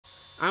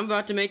I'm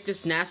about to make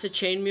this NASA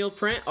chainmail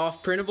print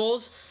off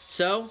Printables,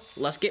 so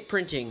let's get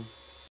printing.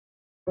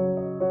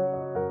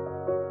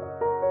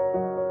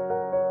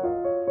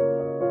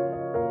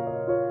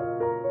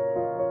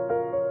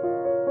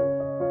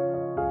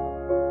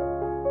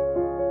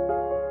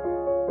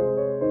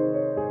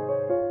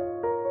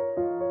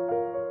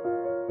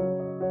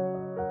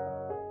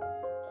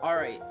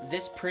 Alright,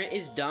 this print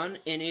is done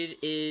and it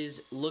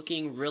is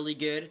looking really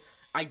good.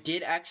 I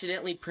did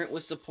accidentally print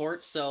with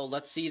support, so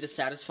let's see the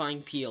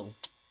satisfying peel.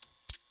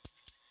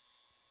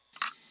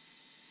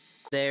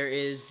 There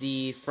is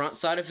the front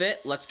side of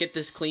it. Let's get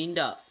this cleaned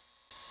up.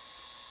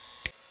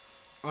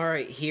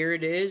 Alright, here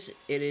it is.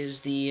 It is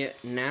the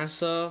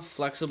NASA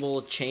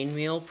flexible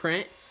chainmail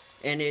print,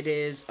 and it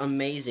is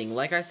amazing.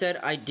 Like I said,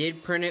 I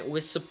did print it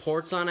with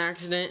supports on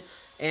accident,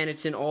 and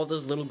it's in all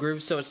those little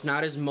grooves, so it's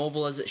not as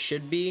mobile as it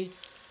should be.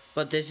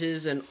 But this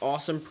is an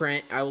awesome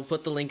print. I will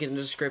put the link in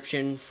the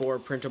description for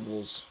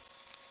Printables.